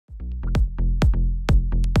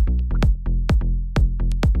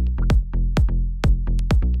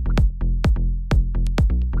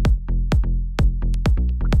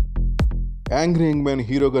Angry young man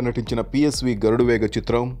హీరోగా నటించిన PSV గరుడ వేగ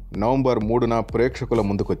చిత్రం నవంబర్ 3న ప్రేక్షకుల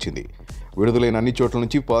ముందుకొచ్చింది. విడుదలైన అన్ని చోట్ల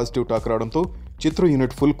నుంచి పాజిటివ్ టాక్ రావడంతో చిత్ర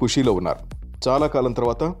యూనిట్ ఫుల్ ఖుషీలో ఉన్నారు. చాలా కాలం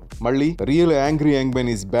తర్వాత మళ్ళీ real angry young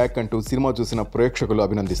man is back అంటూ సినిమా చూసిన ప్రేక్షకులు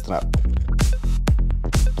అభినందిస్తున్నారు.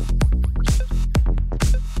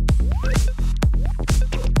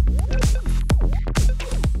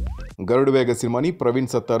 గరుడ వేగ సినిమాని ప్రవీణ్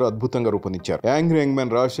సత్తారు అద్భుతంగా రూపొందించారు. యాంగ్రీ యంగ్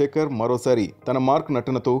మ్యాన్ రాజశేఖర్ మరోసారి తన మార్క్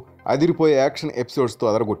నటనతో అదిరిపోయే యాక్షన్ ఎపిసోడ్స్ తో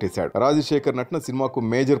అదరగొట్టేశాడు. రాజశేఖర్ నటన సినిమాకు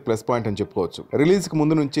మేజర్ ప్లస్ పాయింట్ అని చెప్పుకోవచ్చు. రిలీజ్ కు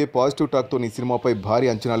ముందు నుంచే పాజిటివ్ టాక్ తో ఈ సినిమాపై భారీ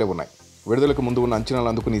అంచనాలే ఉన్నాయి. విడుదలకు ముందు ఉన్న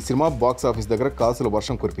అంచనాలు అందుకుని ఈ సినిమా బాక్స్ ఆఫీస్ దగ్గర కాసుల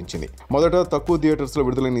వర్షం కురిపించింది. మొదట తక్కువ థియేటర్స్ లో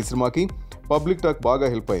విడుదలైన ఈ సినిమాకి పబ్లిక్ టాక్ బాగా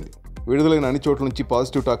హెల్ప్ అయింది. విడుదలైన అన్ని చోట్ల నుంచి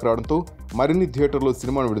పాజిటివ్ టాక్ రావడంతో మరిన్ని థియేటర్లో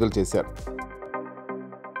సినిమాను విడుదల చేశారు.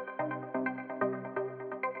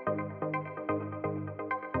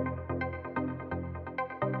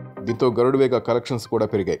 దీంతో గరుడ వేగ కలెక్షన్స్ కూడా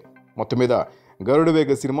పెరిగాయి. మొత్తం మీద గరుడ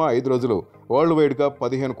వేగ సినిమా 5 రోజులు వరల్డ్ వైడ్ గా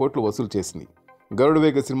 15 కోట్లు వసూలు చేసింది. గరుడ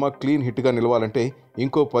వేగ సినిమా క్లీన్ హిట్ గా నిలవాలంటే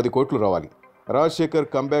ఇంకో 10 కోట్లు రావాలి. రాజశేఖర్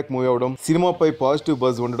కంబ్యాక్ మూవ్ అవ్వడం, సినిమాపై పాజిటివ్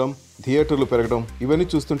బజ్ ఉండడం, థియేటర్లు పెరగడం ఇవన్నీ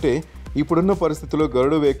చూస్తుంటే ఇప్పుడున్న పరిస్థితుల్లో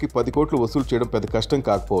గరుడ వేగకి 10 కోట్లు వసూలు చేయడం పెద్ద కష్టం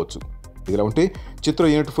కాకపోవచ్చు. ఇదిలా ఉంటే చిత్ర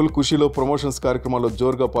యూనిట్ ఫుల్ ఖుషీలో ప్రమోషన్స్ కార్యక్రమాల్లో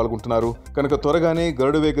జోరుగా పాల్గొంటున్నారు. కనుక త్వరగానే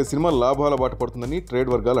గరుడ వేగ సినిమా లాభాల బాట పడుతుందని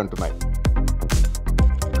ట్రేడ్ వర్గాలు అంటున్నాయి.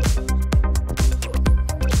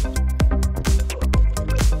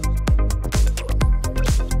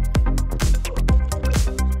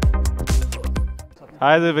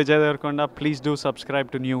 Hi, this is Vijay Devarkonda. Please do subscribe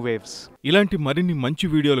to newwaves. ఇలాంటి మరిన్ని మంచి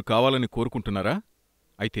వీడియోలు కావాలని కోరుకుంటున్నారా?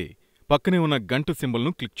 అయితే పక్కనే ఉన్న గంట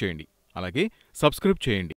సింబల్ను క్లిక్ చేయండి. అలాగే సబ్స్క్రైబ్ చేయండి.